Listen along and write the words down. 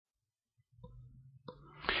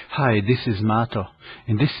Hi, this is Mato.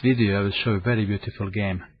 In this video I will show a very beautiful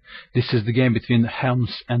game. This is the game between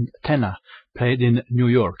Helms and Tenna, played in New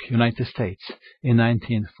York, United States, in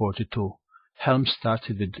 1942. Helms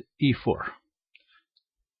started with e4,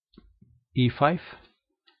 e5,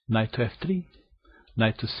 knight to f3,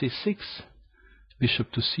 knight to c6,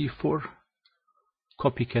 bishop to c4,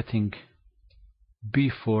 copycatting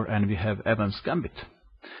b4, and we have Evans' Gambit.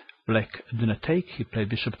 Black do not take, he played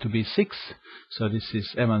bishop to b6, so this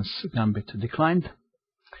is Evans' Gambit declined.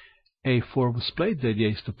 a4 was played. The idea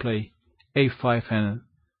is to play a5 and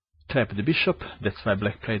trap the bishop, that's why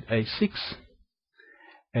black played a6.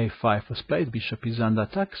 a5 was played, bishop is under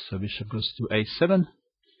attack, so bishop goes to a7,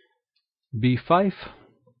 b5,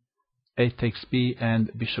 a takes b,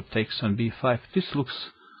 and bishop takes on b5. This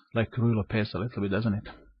looks like ruler pairs a little bit, doesn't it?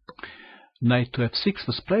 Knight to f6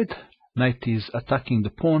 was played. Knight is attacking the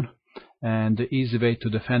pawn, and the easy way to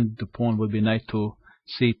defend the pawn would be knight to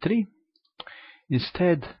c3.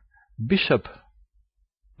 Instead, bishop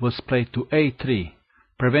was played to a3,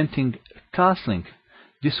 preventing castling.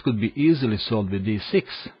 This could be easily solved with d6,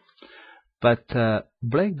 but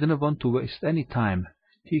black didn't want to waste any time.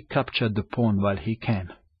 He captured the pawn while he can.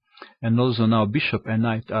 And also now bishop and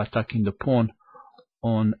knight are attacking the pawn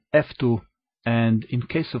on f2, and in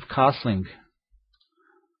case of castling,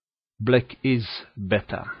 black is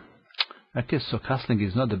better. Okay, so castling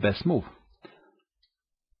is not the best move.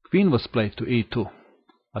 Queen was played to e2,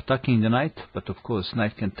 attacking the knight, but of course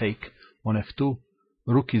knight can take on f2,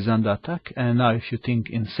 rook is under attack, and now if you think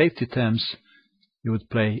in safety terms, you would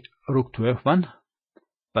play rook to f1,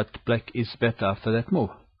 but black is better after that move.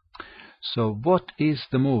 So what is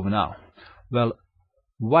the move now? Well,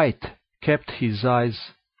 white kept his eyes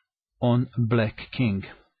on black king,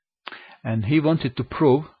 and he wanted to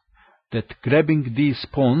prove that grabbing these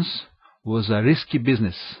pawns was a risky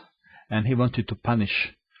business, and he wanted to punish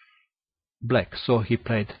black. So he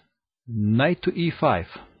played knight to e5,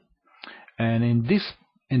 and in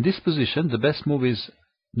this position the best move is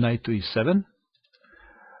knight to e7,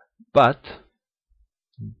 but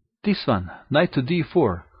this one, knight to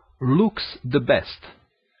d4, looks the best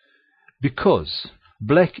because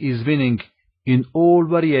black is winning in all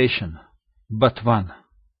variation but one.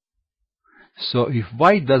 So if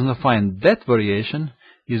white does not find that variation,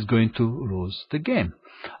 he is going to lose the game.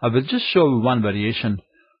 I will just show you one variation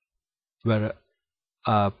where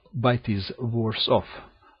white is worse off.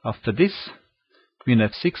 After this, queen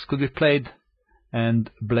f6 could be played,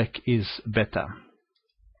 and black is better.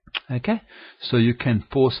 Okay, so you can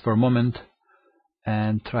pause for a moment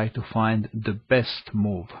and try to find the best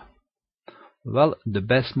move. Well, the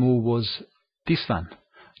best move was this one,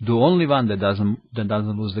 the only one that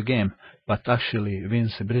doesn't lose the game, but actually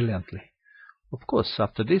wins brilliantly. Of course,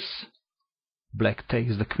 after this, black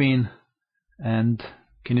takes the queen, and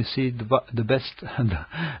can you see the best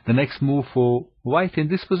the next move for white in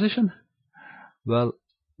this position? Well,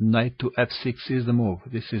 knight to f6 is the move.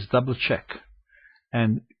 This is double check,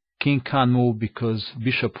 and king can't move because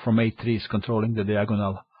bishop from a3 is controlling the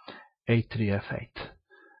diagonal a3 f8.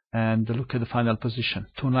 And look at the final position,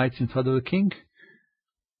 two knights in front of the king.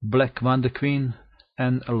 Black won the queen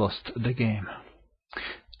and lost the game.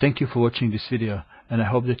 Thank you for watching this video, and I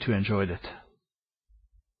hope that you enjoyed it.